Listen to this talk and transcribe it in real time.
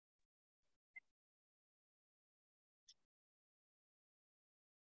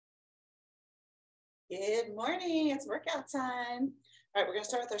Good morning, it's workout time. All right, we're gonna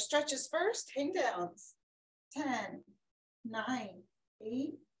start with our stretches first. Hang downs. 10, 9,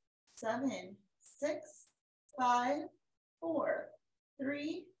 8, 7, 6, 5, 4,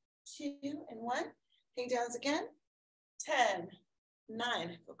 3, 2, and 1. Hang downs again. 10,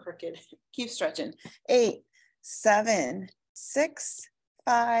 9, go crooked. Keep stretching. 8, 7, 6,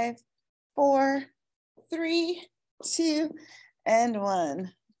 5, 4, 3, 2, and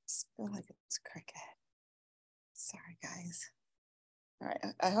 1. Just feel like it's crooked. Sorry, guys. All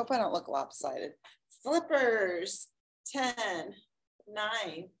right, I hope I don't look lopsided. Flippers. 10,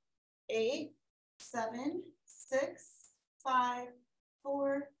 9, 8, 7, 6, 5,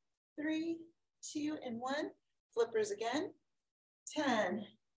 4, 3, 2, and 1. Flippers again. 10,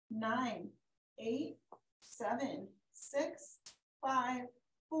 9, 8, 7, 6, 5,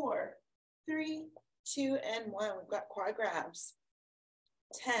 4, 3, 2, and 1. We've got quad grabs.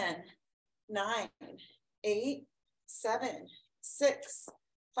 10, 9, 8, 7, 6,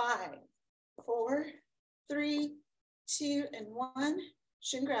 5, 4, 3, 2, and 1.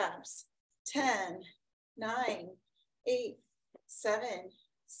 Shin grabs. 10, 9, 8, 7,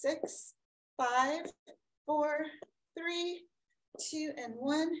 6, 5, 4, 3, 2, and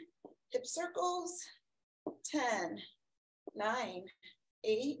 1. Hip circles. 10, 9,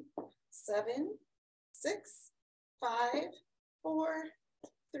 8, 7, 6, 5, 4,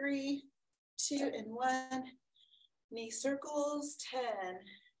 3, 2, and 1. Knee circles. 10,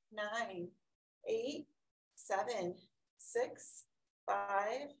 9, 8, 7, 6,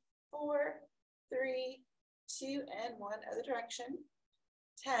 5, 4, 3, 2, and 1. Other direction.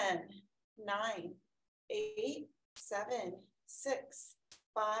 10, 9, 8, 7, 6,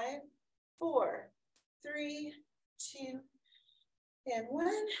 5, 4, 3, 2, and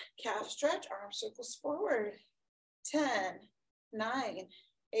 1. Calf stretch, arm circles forward. 10, 9,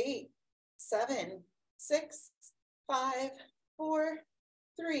 8, 7, 6, 5, 4,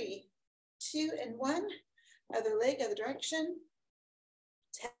 3, 2, and 1. Other leg, other direction.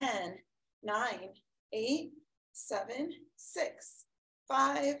 10, 9, 8, 7, 6,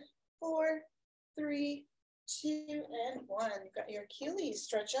 5, 4, 3, 2, and 1. You've got your Achilles.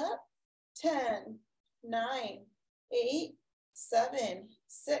 Stretch up. 10, 9, 8, 7,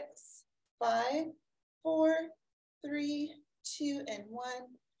 6, 5, 4, 3, 2, and 1.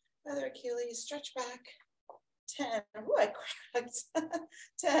 Other Achilles. Stretch back. 10. Oh, I cracked.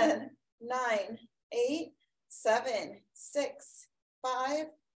 10, 9, 8, 7, 6, 5,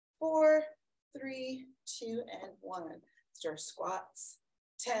 4, 3, 2, and 1. Start squats.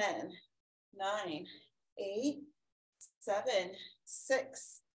 10, 9, 8, 7,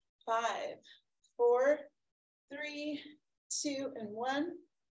 6, 5, 4, 3, 2, and 1.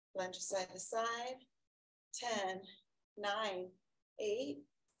 Lunge side to side. 10, 9, 8,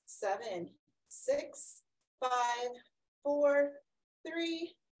 7, 6, 5, 4,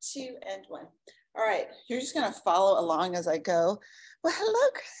 3, 2, and 1. All right, you're just gonna follow along as I go. Well,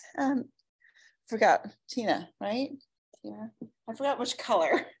 hello, forgot Tina, right? Tina, I forgot which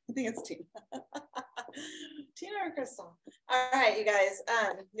color. I think it's Tina. Tina or Crystal. All right, you guys,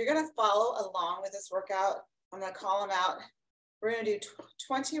 you're gonna follow along with this workout. I'm gonna call them out. We're gonna do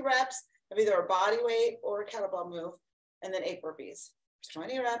 20 reps of either a body weight or a kettlebell move, and then 8 burpees.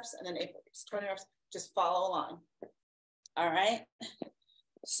 20 reps and then 8 burpees. 20 reps. Just follow along. All right.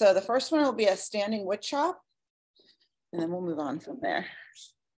 So the first one will be a standing woodchop, and then we'll move on from there.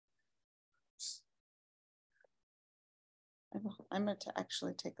 I'm going to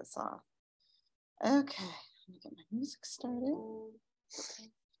actually take this off. Okay, let me get my music started.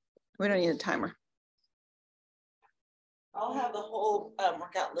 We don't need a timer. I'll have the whole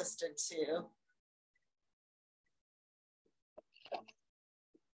workout listed too.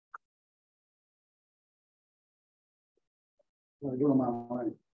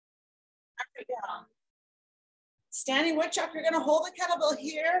 Standing woodchop, you're going to hold the kettlebell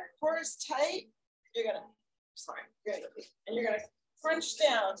here, core is tight. You're going to, and you're going to crunch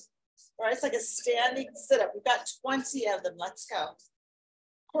down. All right, it's like a standing sit-up. We've got 20 of them. Let's go.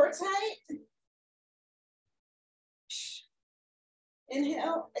 Core tight.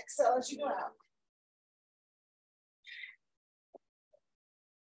 Inhale, exhale as you go out.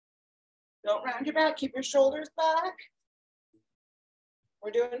 Don't round your back. Keep your shoulders back. We're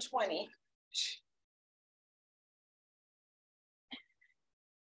doing 20.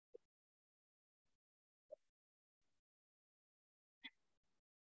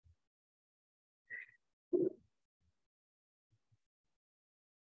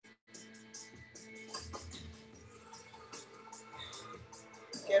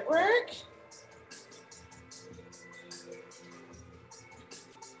 Good work.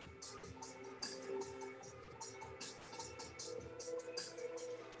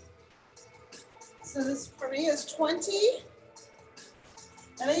 So this for me is 20.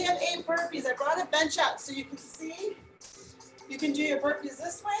 And then you have 8 burpees. I brought a bench out so you can see. You can do your burpees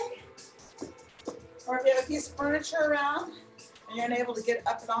this way. Or if you have a piece of furniture around and you're unable to get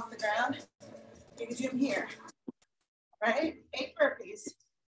up and off the ground, you can do them here. Right? 8 burpees.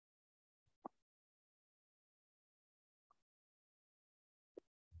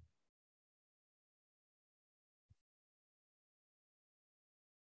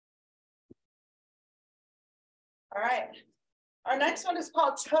 All right. Our next one is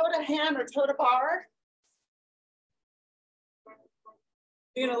called toe to hand or toe to bar.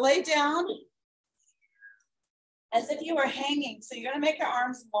 You're gonna lay down as if you were hanging. So you're gonna make your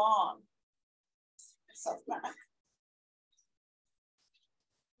arms long.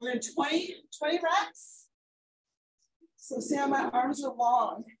 We're in 20 reps. So see how my arms are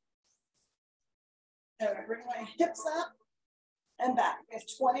long. And I bring my hips up and back. We have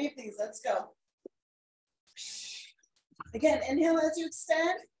 20 of these, let's go. Again, inhale as you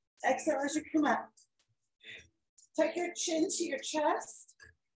extend, exhale as you come up. Tuck your chin to your chest.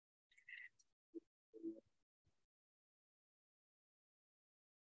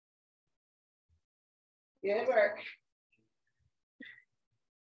 Good work.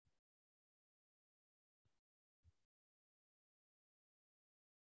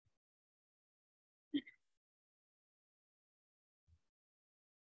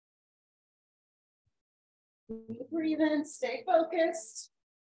 Breathe in, stay focused.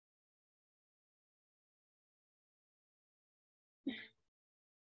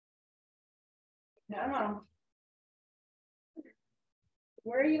 Come on.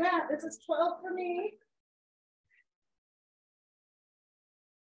 Where are you at? This is 12 for me.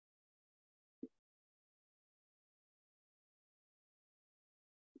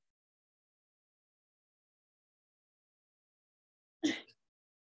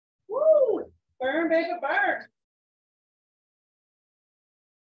 Woo! Burn, baby, burn.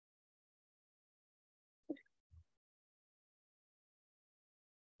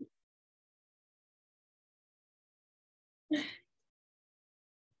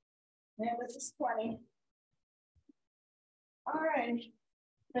 And this is 20. All right.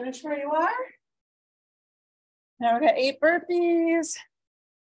 Finish where you are. Now we got 8 burpees.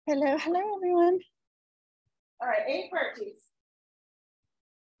 Hello, hello, everyone. All right, 8 burpees.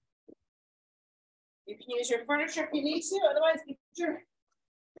 You can use your furniture if you need to, otherwise get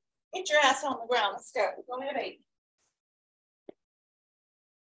your ass on the ground. Let's go. We only have 8.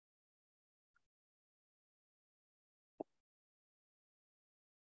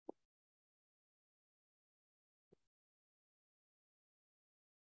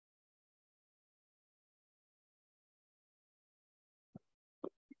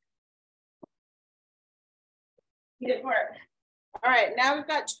 Good work. All right, now we've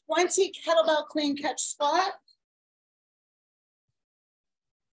got 20 kettlebell clean catch squat.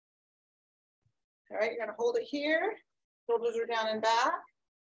 All right, you're gonna hold it here. Shoulders are down and back.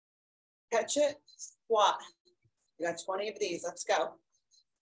 Catch it, squat. You got 20 of these, let's go.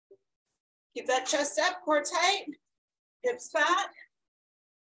 Keep that chest up, core tight, hips back.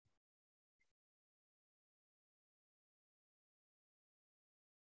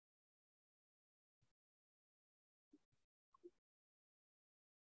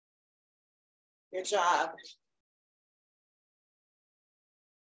 Good job.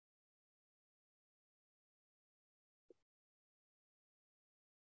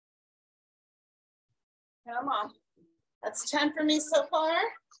 Come on. That's 10 for me so far.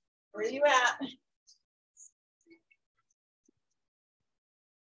 Where are you at?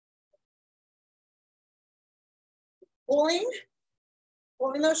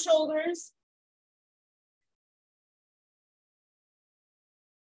 Pulling those shoulders.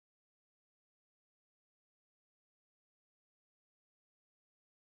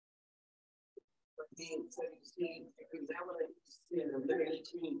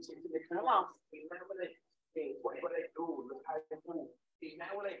 Come on.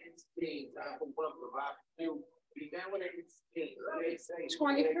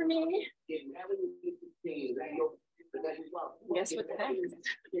 20 for me. Guess what next?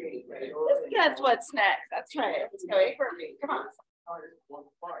 Guess what's next? That's right. Let's go 8 for me. Come on.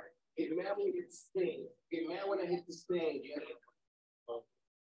 Get mad when I hit the sting. Get mad when I hit the sting.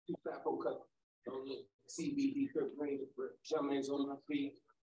 CBD, Charmaine's on my feet,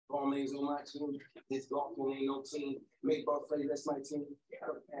 Charmaine's on my team. This golf one ain't no team. Make ball play, that's my team.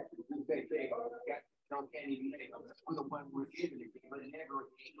 I'm the one who's giving it, but never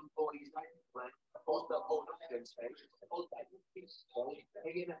employees like but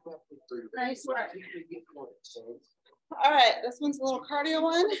nice work. All right, this one's a little cardio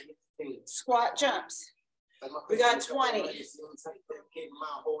one. squat jumps. We got 20. Arms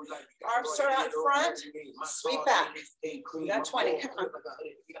start out front, sweep back. We got 20, come on.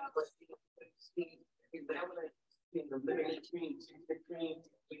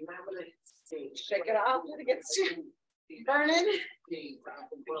 Shake it off till it gets you burning. Keep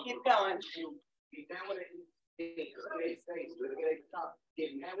going.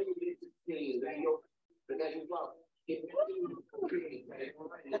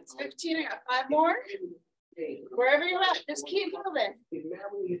 That's 15, I got 5 more. Wherever you're at, just keep moving.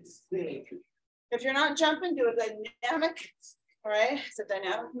 If you're not jumping, do a dynamic, all right? It's a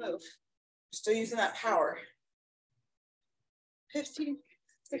dynamic move. You're still using that power. 15,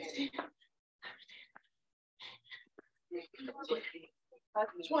 16,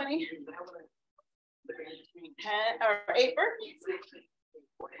 20, 10, or 8 burpees.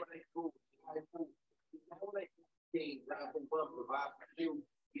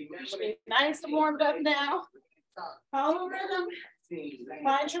 9 and warmed up now. Follow rhythm.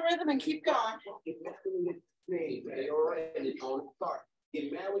 Find your rhythm and keep going.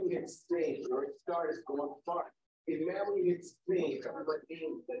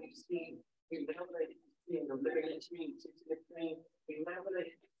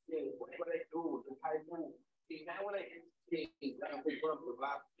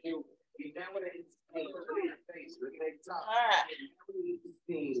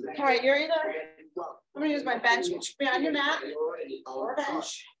 All right, you're either, I'm gonna use my bench, which should be on your mat, or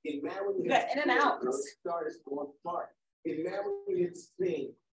bench. You got in and out. All right, you're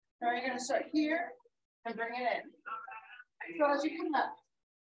gonna start here and bring it in. So as you come up,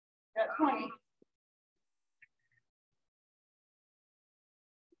 you got 20.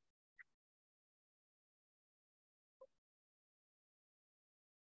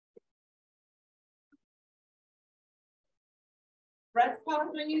 Rest pause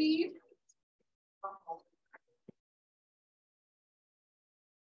when you need.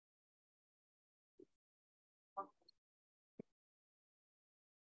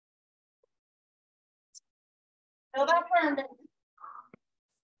 Feel that burn.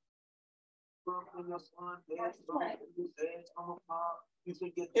 If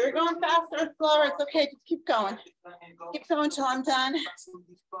you're going faster or slower, it's okay. Just keep going. Keep going until I'm done. This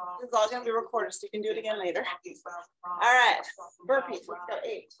is all going to be recorded, so you can do it again later. All right. Burpees. Let's go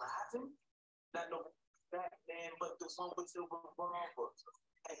 8.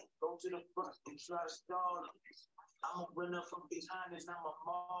 Go to the front and try to stall. I'm a winner from behind and I'm a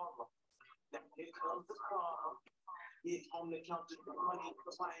marvel. Now here comes the car. Get on the counter the money,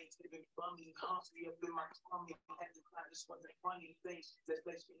 because I ain't even funny. Hungry up in my tummy. I had to find this one that funny face. That's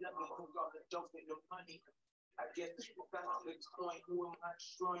basically let me hold all the jokes and the money. I guess people got to explain who am I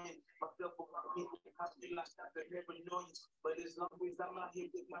destroying myself for my people. I feel like I could never know you, but as long as I'm out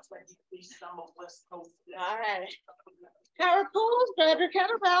here with my swaggy piece, I'm a West Coast. All right. Power pulls, grab your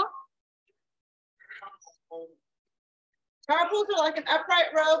kettlebell. Power pulls are like an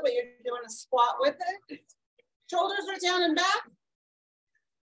upright row, but you're doing a squat with it. Shoulders are down and back.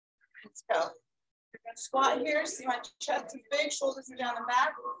 Let's go. You're gonna squat here. See my chest is big, shoulders are down and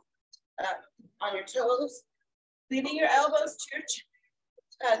back. On your toes. Leading your elbows to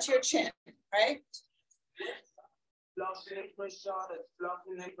your chin, right?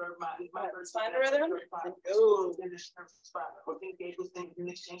 Find a rhythm. Go.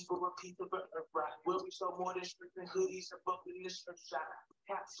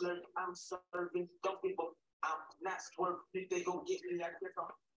 I'm serving, don't give up. I'm not swerving. They gon' get me like this.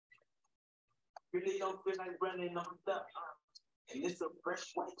 Really don't feel like running on stuff. And it's a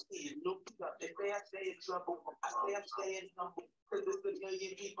fresh white kid. Look up. They say I stay in trouble. I say I'm staying humble. Cause there's a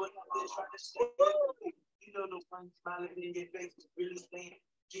million people out there trying to stay. You know the one smiling in your face is really saying.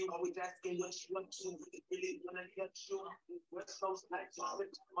 You always asking what you want to. Really wanna get you. What's most like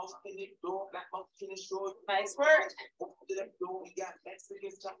most in the door, got most in the shore. Nice work. We got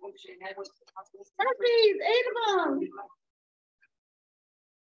Mexican chocolate. Burpees, 8 of them.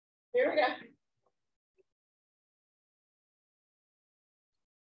 Here we go.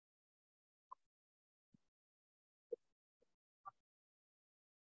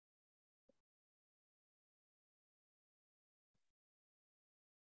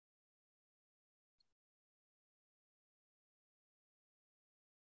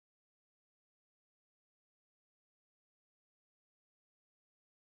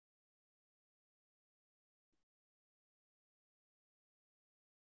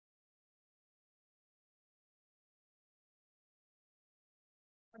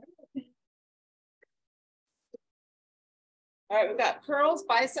 All right, we've got curls,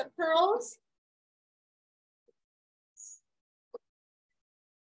 bicep curls.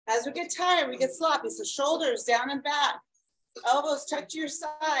 As we get tired, we get sloppy. So shoulders down and back. Elbows tuck to your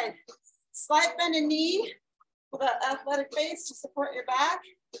side. Slight bend in knee with an athletic base to support your back.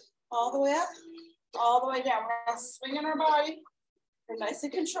 All the way up, all the way down. We're not swinging our body. We're nice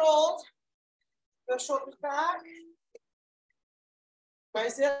and controlled. Go shoulders back.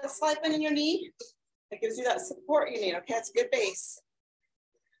 Right, see that slight bend in your knee? That gives you that support you need, okay? It's a good base.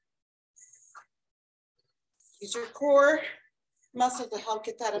 Use your core muscle to help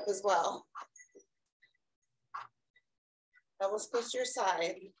get that up as well. Elbows close to your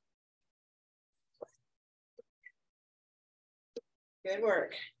side. Good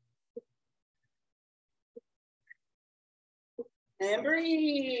work. And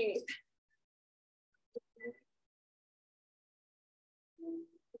breathe.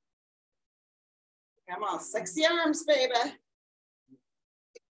 Come on, sexy arms, baby.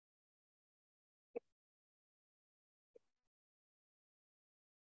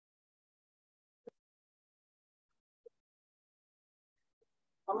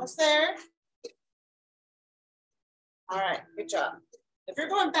 Almost there. All right, good job. If you're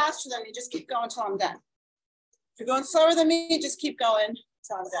going faster than me, just keep going until I'm done. If you're going slower than me, just keep going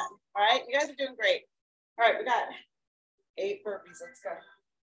until I'm done. All right, you guys are doing great. All right, we got 8 burpees. Let's go.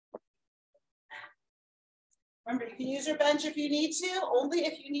 Remember, you can use your bench if you need to, only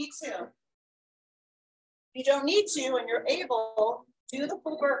if you need to. If you don't need to and you're able, do the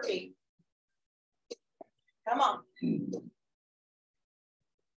full burpee. Come on.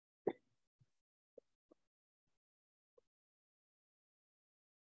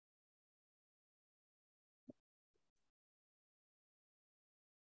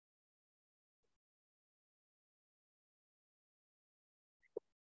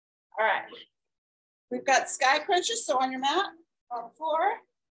 All right. We've got sky crunches, so on your mat, on the floor.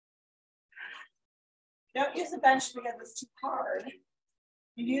 Don't use the bench because it's too hard.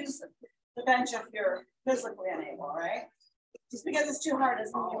 You use the bench if you're physically unable, right? Just because it's too hard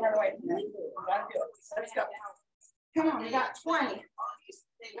doesn't mean you run away from it. You gotta do it. Let's go. Come on, we got 20.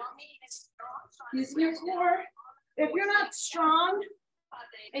 Using your core. If you're not strong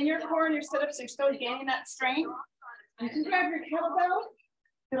in your core and your sit-ups, you're still gaining that strength, you can grab your kettlebell.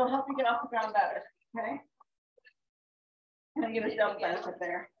 It'll help you get off the ground better, okay? I'm gonna give a double benefit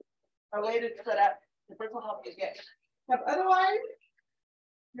there. A weighted sit-up. The first will help you get. But otherwise,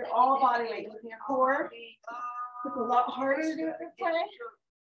 you're all body weight with your core. It's a lot harder to do it this way.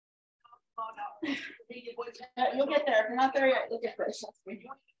 You'll get there. If you're not there yet, you'll get there.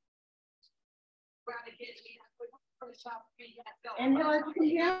 Inhale as you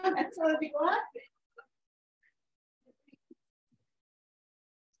come down. Exhale as you go up.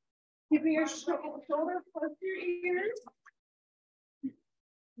 Keeping your shoulders close to your ears.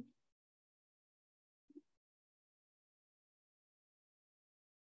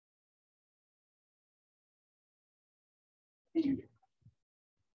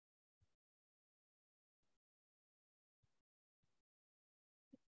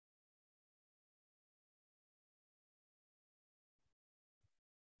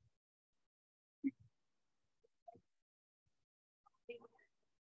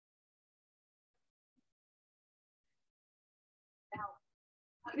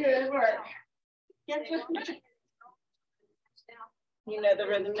 Good work. Get with me. You know the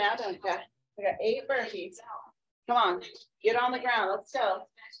rhythm now, don't you? We got 8 burpees. Come on, get on the ground. Let's go.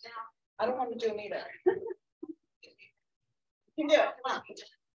 I don't want to do them either. You can do it. Come on.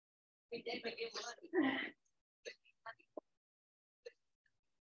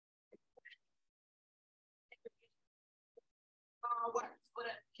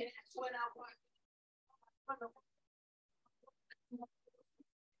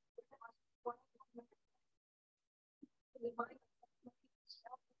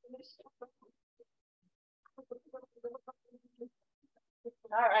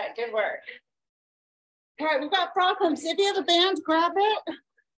 All right, good work. All right, we've got frog pumps. If you have a band, grab it.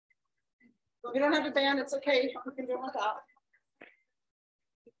 If you don't have a band, it's okay. We can do it without.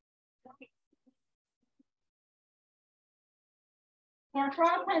 For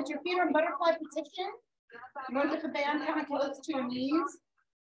frog pumps, your feet are in butterfly position. You want to get the band kind of close to your knees.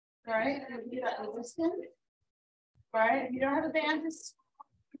 All right, and do that resistance. All right, if you don't have a band, just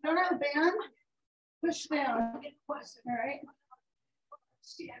if you don't have a band, push down. All right.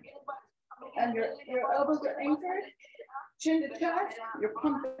 And your elbows are anchored, chin to chest, you're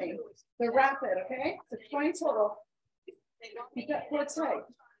pumping. They're rapid, okay? So 20 total. Keep that core tight.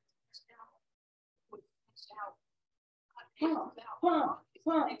 Pump, pump,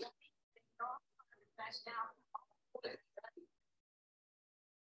 pump.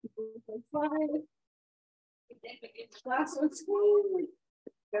 Last one, squeeze.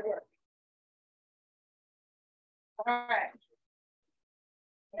 Good work. All right.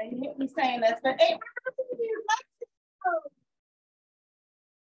 And you hit me saying this, but hey,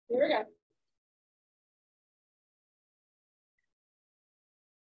 here we go.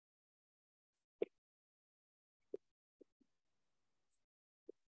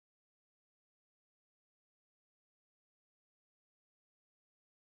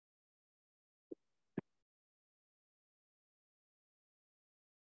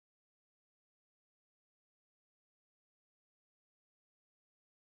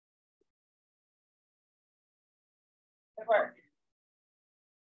 Good work.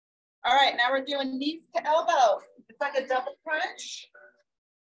 All right, now we're doing knees to elbow. It's like a double crunch.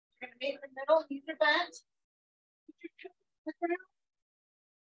 You're gonna meet in the middle, knees are bent.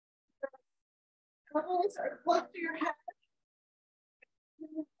 Elbows are close to your head.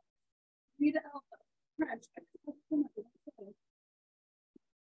 Knee to elbow. Crunch.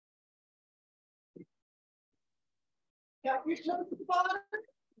 Got your toes to the bottom.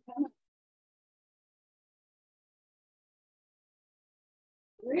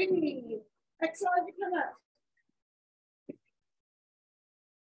 Breathe. Exhale as you come up.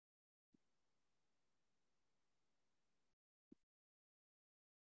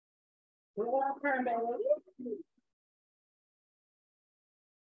 Roll up her belly.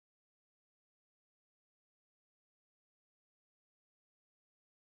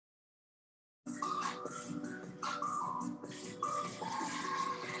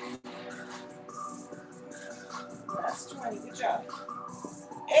 Last 20, good job.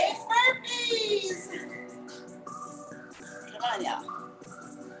 8 burpees. Come on, y'all.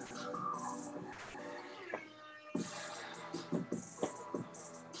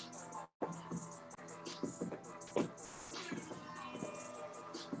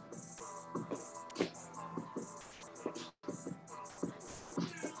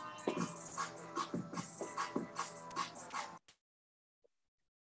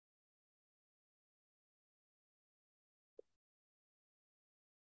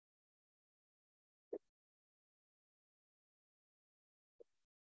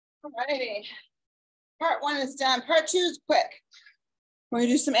 Alrighty. Part 1 is done. Part 2 is quick. We're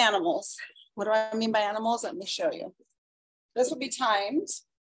gonna do some animals. What do I mean by animals? Let me show you. This will be timed.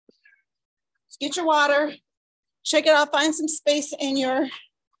 Just get your water, shake it off, find some space in your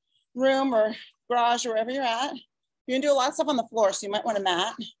room or garage or wherever you're at. You're gonna do a lot of stuff on the floor, so you might want a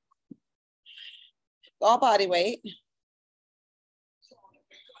mat. All body weight.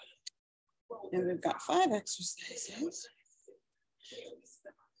 And we've got 5 exercises.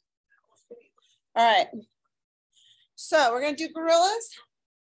 All right. So we're gonna do gorillas.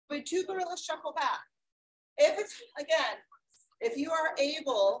 We 2 gorillas shuffle back. If it's, again, if you are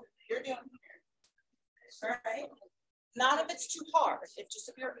able, you're doing here. All right. Not if it's too hard. If just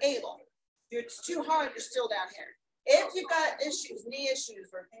if you're able. If it's too hard, you're still down here. If you've got issues, knee issues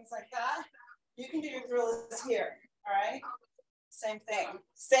or things like that, you can do your gorillas here. All right. Same thing.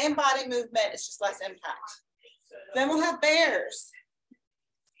 Same body movement. It's just less impact. Then we'll have bears.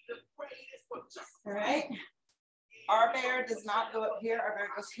 All right. Our bear does not go up here. Our bear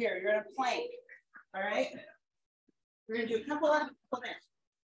goes here. You're in a plank. All right. We're going to do a couple of there.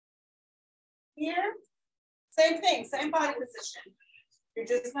 Here. Same thing. Same body position. You're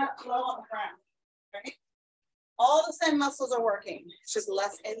just not low on the ground. Right. All the same muscles are working. It's just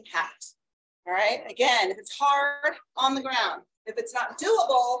less impact. All right. Again, if it's hard, on the ground. If it's not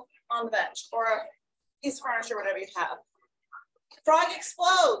doable, on the bench or a piece of furniture, whatever you have. Frog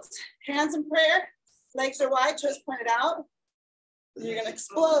explodes. Hands in prayer. Legs are wide, toes pointed out. You're going to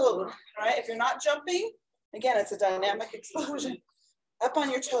explode, right? If you're not jumping, again, it's a dynamic explosion. Up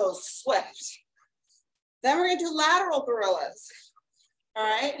on your toes, swift. Then we're going to do lateral gorillas. All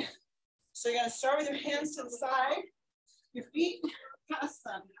right. So you're going to start with your hands to the side, your feet past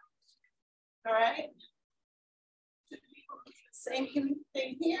them. All right. Same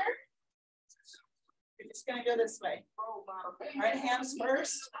thing here. You're just going to go this way. All right. Hands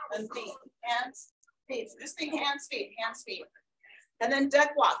first, then feet. Hands, feet. So just think hands, feet, hands, feet. And then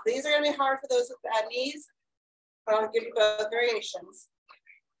deck walk. These are going to be hard for those with bad knees, but I'll give you both variations.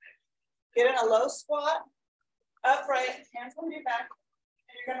 Get in a low squat, upright, hands on your back,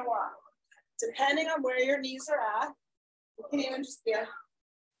 and you're going to walk. Depending on where your knees are at, you can even just be,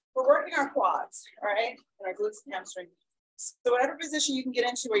 we're working our quads, all right, and our glutes and hamstring. So whatever position you can get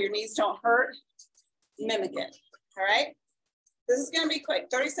into where your knees don't hurt, mimic it, all right? This is going to be quick,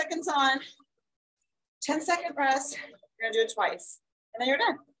 30 seconds on, 10-second rest. You're going to do it twice, and then you're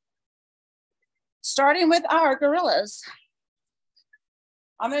done. Starting with our gorillas.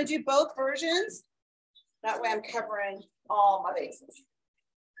 I'm going to do both versions. That way I'm covering all my bases.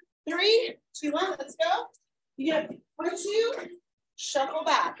 3, 2, 1, let's go. You get 1, 2, shuffle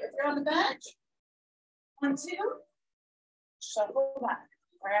back. If you're on the bench, 1, 2, shuffle back.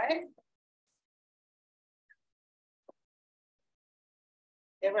 All right.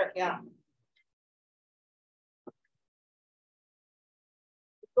 Good work, yeah.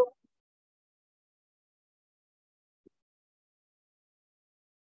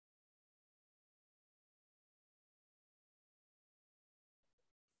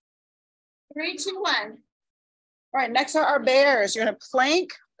 3, 2, 1. All right, next are our bears. You're gonna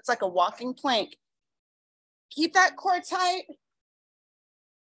plank. It's like a walking plank. Keep that core tight.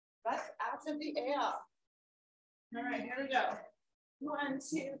 That's out of the air. All right, here we go. 1,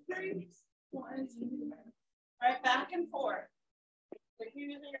 2, 3. 1, 2, 3. All right, back and forth. If you're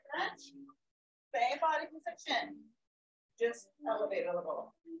using your bench, same body position. Just elevate a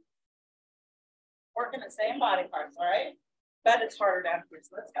little. Working the same body parts, all right? But it's harder down here,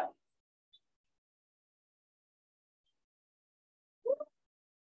 so let's go.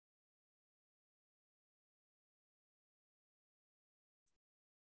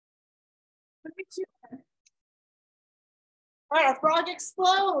 All right, our frog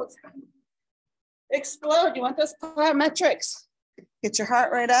explodes. Explode. You want those plyometrics. Get your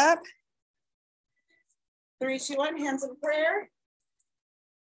heart rate up. 3, 2, 1, hands in prayer.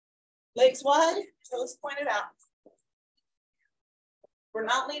 Legs wide, toes pointed out. We're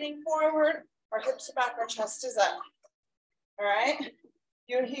not leaning forward. Our hips are back, our chest is up. All right,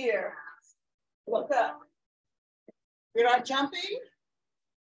 you're here. Look up. You're not jumping.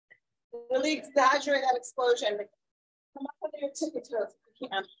 Really exaggerate that explosion. Come up with your tippy toes if you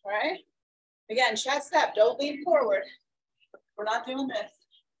can, all right? Again, chest up, don't lean forward. We're not doing this.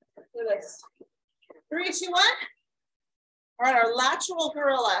 Do this. 3, 2, 1. All right, our lateral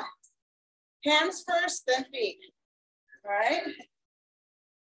gorilla. Hands first, then feet. All right.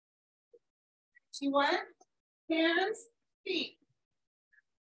 2, 1. Hands, feet.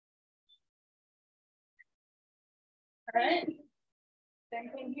 All right. Same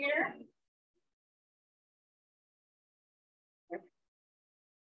thing here.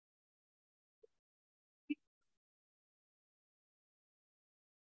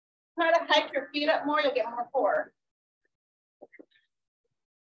 Try to hike your feet up more, you'll get more core.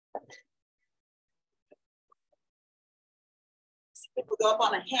 People go up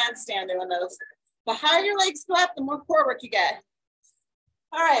on a handstand doing those. The higher your legs go up, the more core work you get.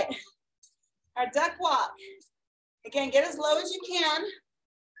 All right, our duck walk. Again, get as low as you can.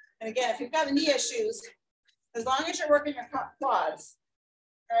 And again, if you've got knee issues, as long as you're working your quads.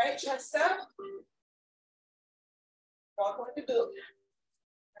 All right, chest up. Walk like a boot.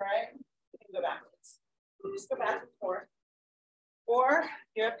 All right, you can go backwards. Just go back and forth. Or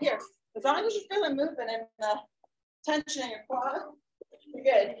you're up here. As long as you're feeling movement in the tension in your quad, you're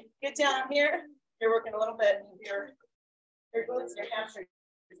good. Get down here. You're working a little bit of your glutes and your hamstrings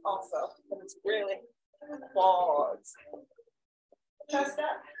also. And it's really quads. Chest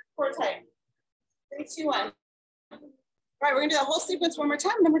up, core tight. 3, 2, 1. All right, we're gonna do the whole sequence one more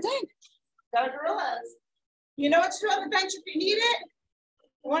time, then we're done. Got our gorillas. You know what to do on the bench if you need it.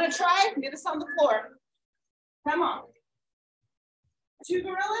 You want to try? Do this on the floor. Come on. 2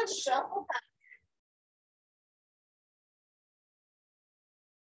 gorillas, shuffle back.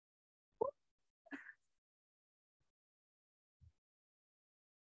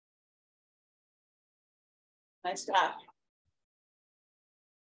 Nice job.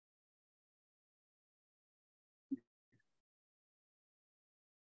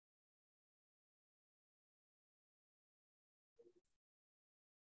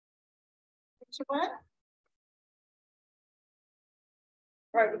 All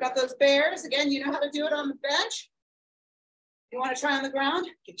right, we've got those bears. Again, you know how to do it on the bench. You want to try on the ground?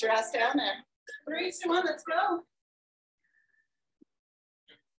 Get your ass down there. 3, 2, 1, let's go.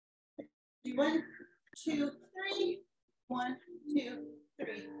 1, 2, 3. 1, 2,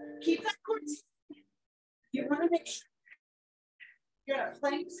 3. Keep that core. You want to make sure you're in a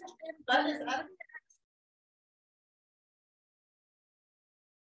plank position, butt is out of the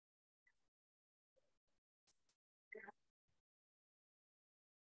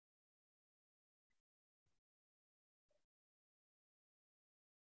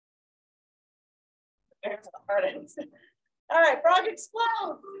there's the hard ends. All right, frog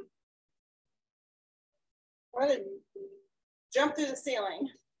explode. Ready? Jump through the ceiling.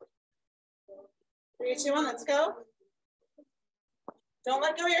 3, 2, 1, let's go. Don't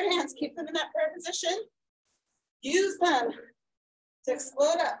let go of your hands. Keep them in that prayer position. Use them to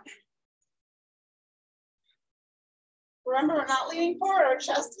explode up. Remember, we're not leaning forward. Our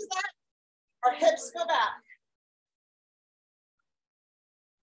chest is up. Our hips go back.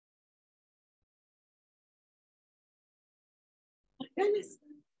 Goodness.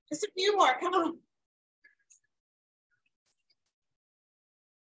 Just a few more, come on.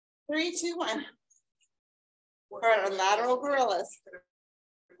 3, 2, 1. For our lateral gorillas.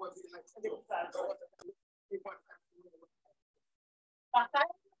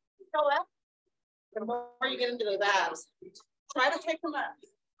 Before you get into those abs, try to take them up.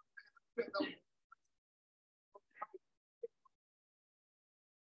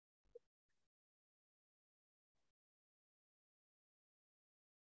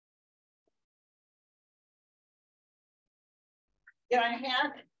 Get on your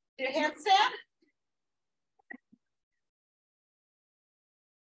hand. Do your handstand.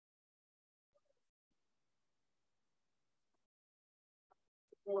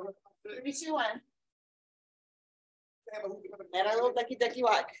 Three, 2, 1. And our little ducky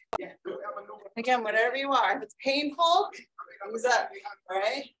walk. Again, whatever you are. If it's painful, ease up. All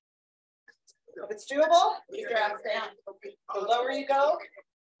right. If it's doable, keep your arms down. The lower you go,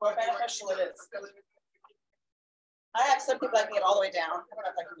 the more beneficial it is. I have some people that can get all the way down. I don't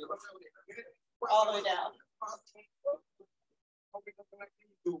know if I can do this. All the way down.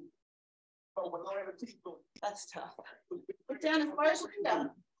 That's tough. Put down as far as you can go.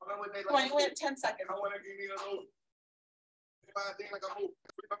 Come on, you wait 10 seconds.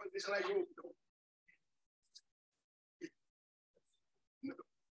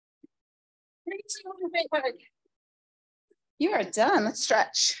 3, 2, 1. You are done. Let's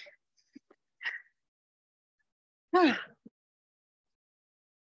stretch. All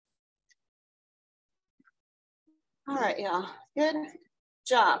right, y'all. Good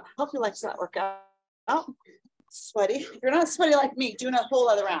job. Hope you liked that workout. Sweaty. If you're not sweaty like me, doing a whole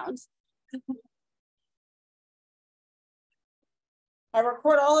other round. I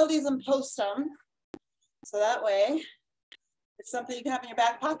record all of these and post them. So that way, it's something you can have in your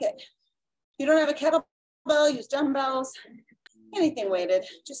back pocket. If you don't have a kettlebell, use dumbbells, anything weighted,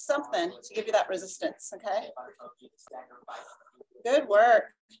 just something to give you that resistance, okay? Good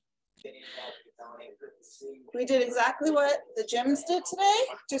work. We did exactly what the gyms did today,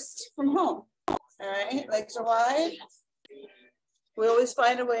 just from home. All right, legs are wide. We always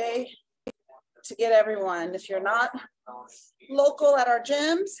find a way to get everyone. If you're not local at our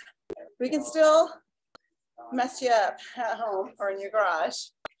gyms, we can still mess you up at home or in your garage.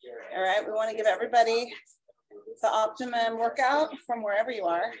 All right, we want to give everybody the optimum workout from wherever you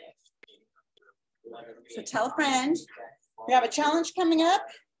are. So tell a friend. We have a challenge coming up.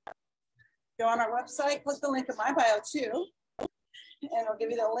 Go on our website, click the link in my bio too, and I'll give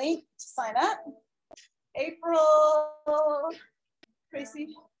you the link to sign up. April,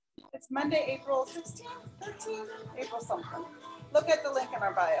 Tracy, it's Monday, April 16th, 13th, April something. Look at the link in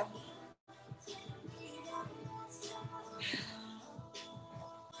our bio.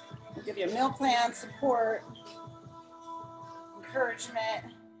 We'll give you a meal plan, support, encouragement,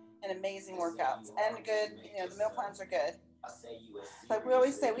 and amazing workouts. And good, you know, the meal plans are good. Like we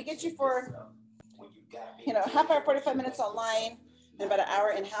always say, we get you for, you know, half hour, 45 minutes online and about an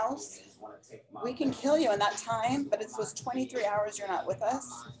hour in-house. We can kill you in that time, but it's those 23 hours you're not with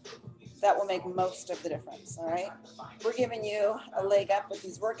us that will make most of the difference, all right? We're giving you a leg up with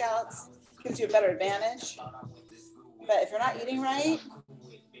these workouts, gives you a better advantage. But if you're not eating right,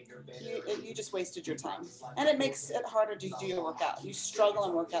 you just wasted your time. And it makes it harder to do your workout. You struggle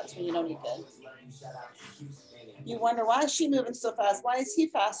in workouts when you don't eat good. You wonder, why is she moving so fast? Why is he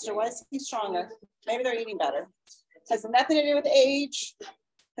faster? Why is he stronger? Maybe they're eating better. Has nothing to do with age.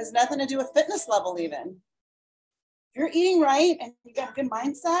 Has nothing to do with fitness level even. If you're eating right and you got a good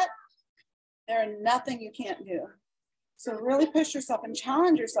mindset, there are nothing you can't do. So really push yourself and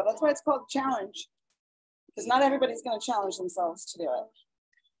challenge yourself. That's why it's called challenge. Because not everybody's going to challenge themselves to do it.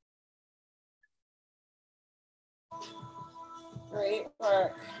 Great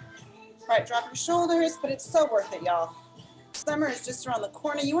work. All right, drop your shoulders, but it's so worth it, y'all. Summer is just around the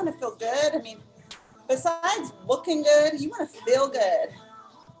corner. You want to feel good. I mean, besides looking good, you want to feel good.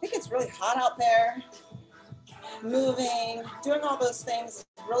 I think it's really hot out there. Moving, doing all those things is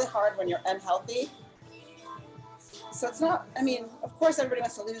really hard when you're unhealthy. So it's not, I mean, of course, everybody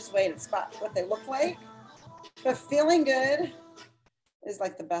wants to lose weight. It's about what they look like. But feeling good is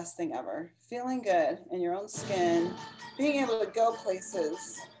like the best thing ever. Feeling good in your own skin, being able to go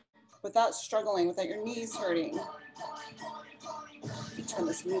places without struggling, without your knees hurting. Let me turn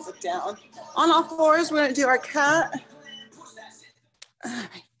this music down. On all fours, we're gonna do our cat.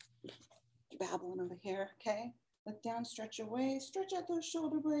 Babbling over here, okay? Look down, stretch your waist, stretch out those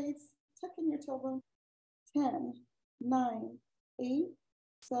shoulder blades, tuck in your tailbone. 10, 9, 8,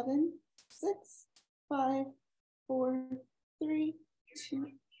 7, 6, 5, 4, 3, 2,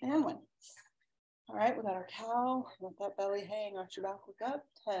 and 1. All right, we got our cow. Let that belly hang, arch your back, look up.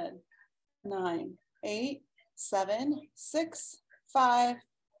 10, 9, 8, 7, 6, 5,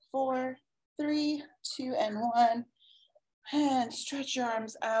 4, 3, 2, and 1. And stretch your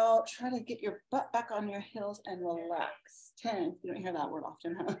arms out. Try to get your butt back on your heels and relax. 10, you don't hear that word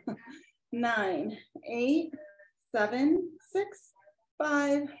often, huh? 9, 8, 7, 6,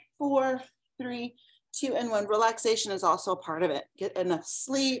 5, 4, 3, 2, and 1. Relaxation is also a part of it. Get enough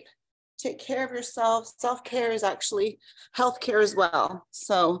sleep. Take care of yourself. Self-care is actually healthcare as well.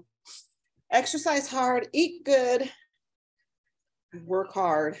 So exercise hard, eat good, work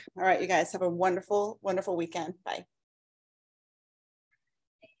hard. All right, you guys have a wonderful, wonderful weekend. Bye.